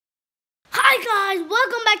Hi guys,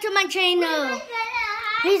 welcome back to my channel.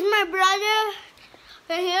 He's my brother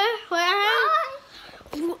right here.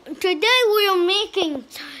 Today we are making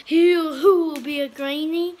who will be a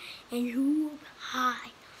granny and who will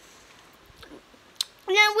hide.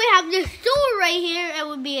 Now we have this sword right here. It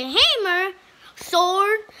would be a hammer,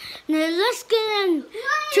 sword. Now let's get into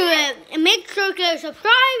it and make sure to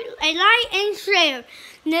subscribe, and like, and share.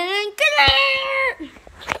 Then get it.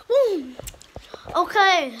 Woo.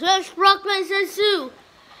 Okay, let's rock, paper, scissors,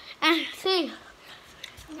 and see.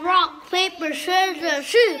 Rock, paper, scissors,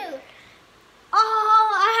 shoot. Oh,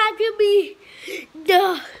 I have to be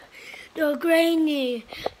the granny.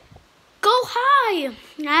 Go high.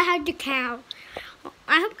 I have to count.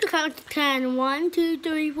 I have to count to 10. 1, 2,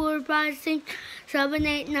 3, 4, 5, 6, 7,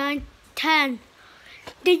 8, 9, 10.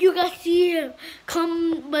 Did you guys see it?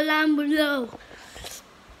 Comment down below.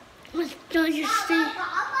 Let's try to see.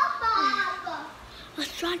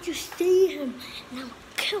 Let's try to see him. Now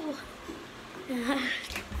kill him.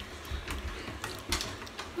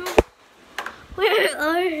 Where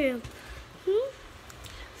are him?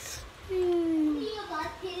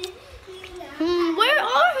 Where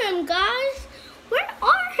are him, guys? Where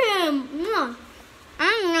are him? I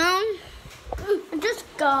don't know. Just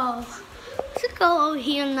go. Just go over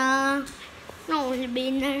here now. No one to be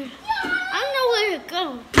in there. I don't know where to go.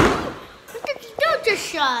 What did you do just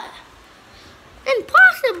shot?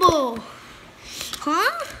 Impossible!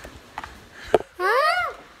 Huh?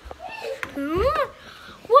 Huh?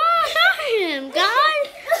 Where are him, guys?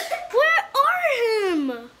 Where are him?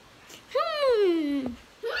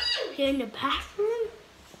 Here in the bathroom?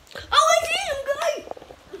 Oh, I see him, guys!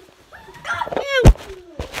 Got him!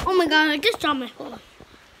 Oh my god, I just dropped my phone.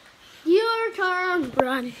 Your turn.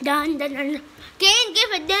 Run. Done, done, done. Can't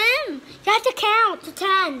give it them. You have to count to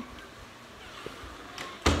 10.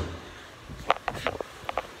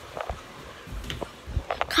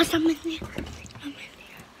 Cause I'm in there. I'm in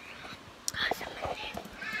there. Cause I'm in there.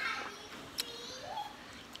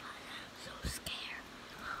 I'm so scared.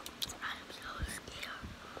 I'm so scared.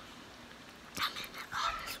 I'm in the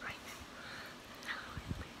office right now.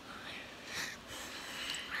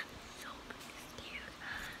 I'm so scared.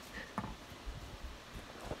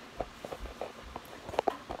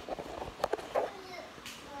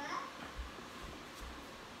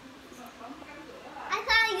 I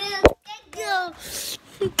saw you. Thank you.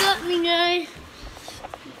 You got me, guys.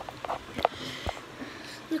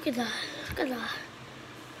 Look at that. Look at that.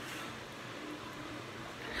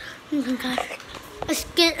 Oh my gosh. Let's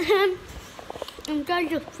get him. I'm trying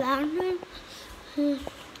to find him. You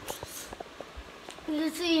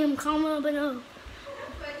can see him comment below.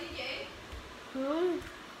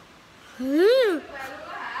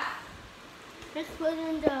 Let's put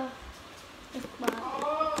in the box.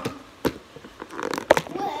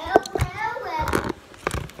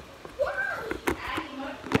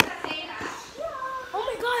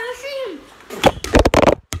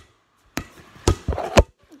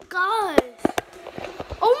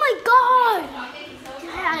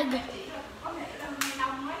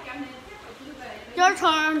 Your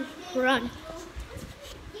turn. Run.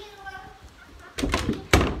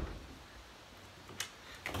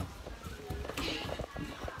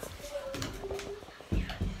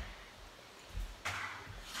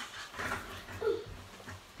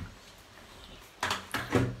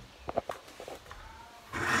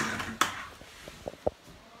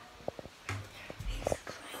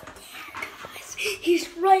 He's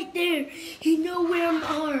right there. He knows where we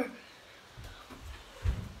are.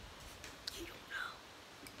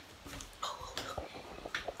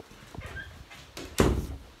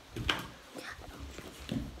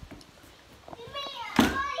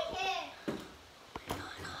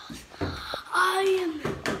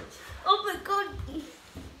 Oh my god.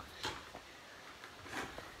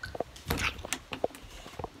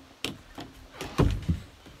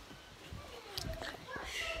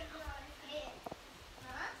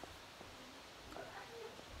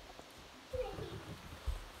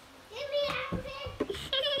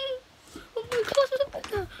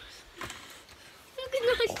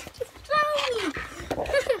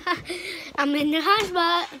 I'm in the hot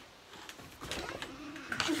spot.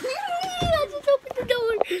 I just opened the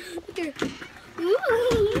door. Look at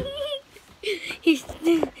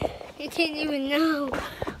he can't even know.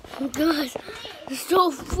 Oh gosh, it's so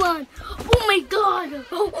fun. Oh my god.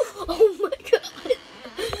 Oh my god.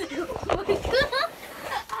 Oh my god.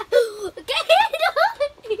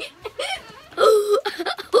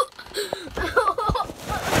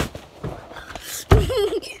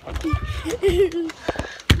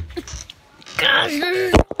 Gosh, this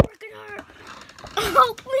is so freaking hard.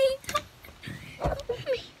 Help me. Help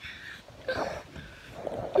me.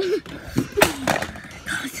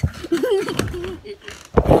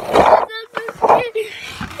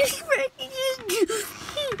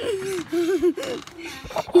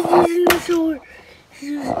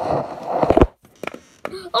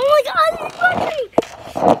 Oh my God, he's punching!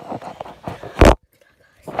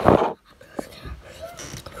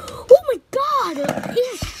 Oh my God,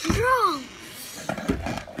 he's strong.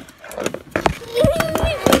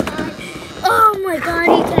 Oh my God,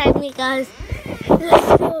 he tagged me, guys. Let's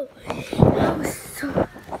go. That was so hurt.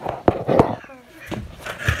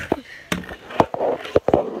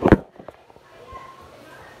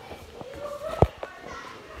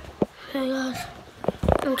 Hey guys,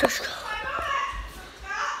 I'm just going.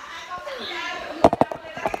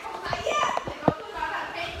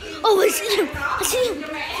 Oh, I see him! I see him!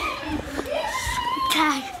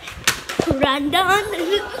 Tag. Brandon.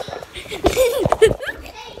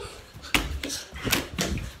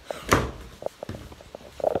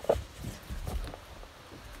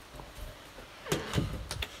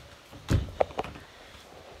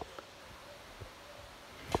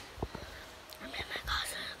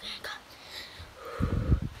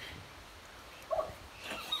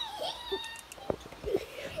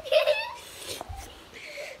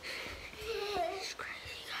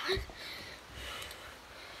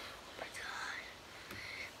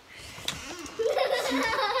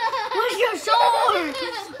 Where's your sword?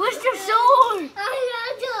 Where's your sword?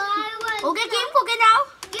 Okay, kiếm của cái đâu?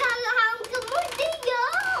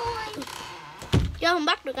 Chứ không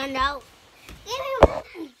bắt được anh đâu.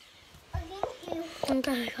 Không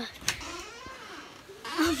có rồi.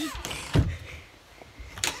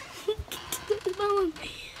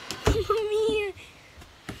 Mami.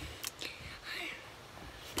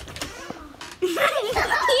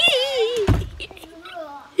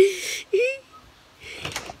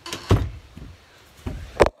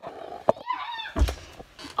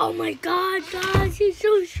 Oh my God, guys, he's so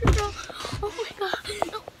strong. Oh my God.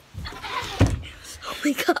 Oh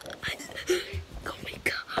my God. Oh my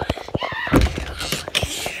God.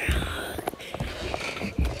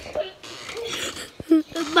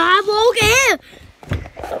 Bà bố kìa.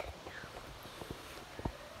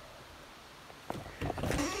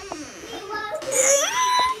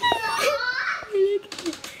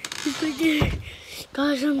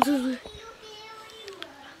 Guys, I'm so...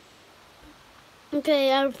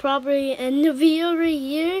 Okay, I'll probably end the video right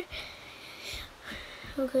here.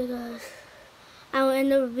 Okay, guys. I will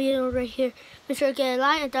end the video right here. Make sure to get a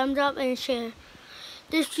like, a thumbs up, and share.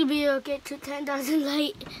 This video will get to 10,000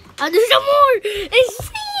 likes. I'll do some more. And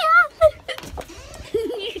see ya!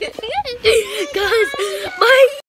 Guys, bye!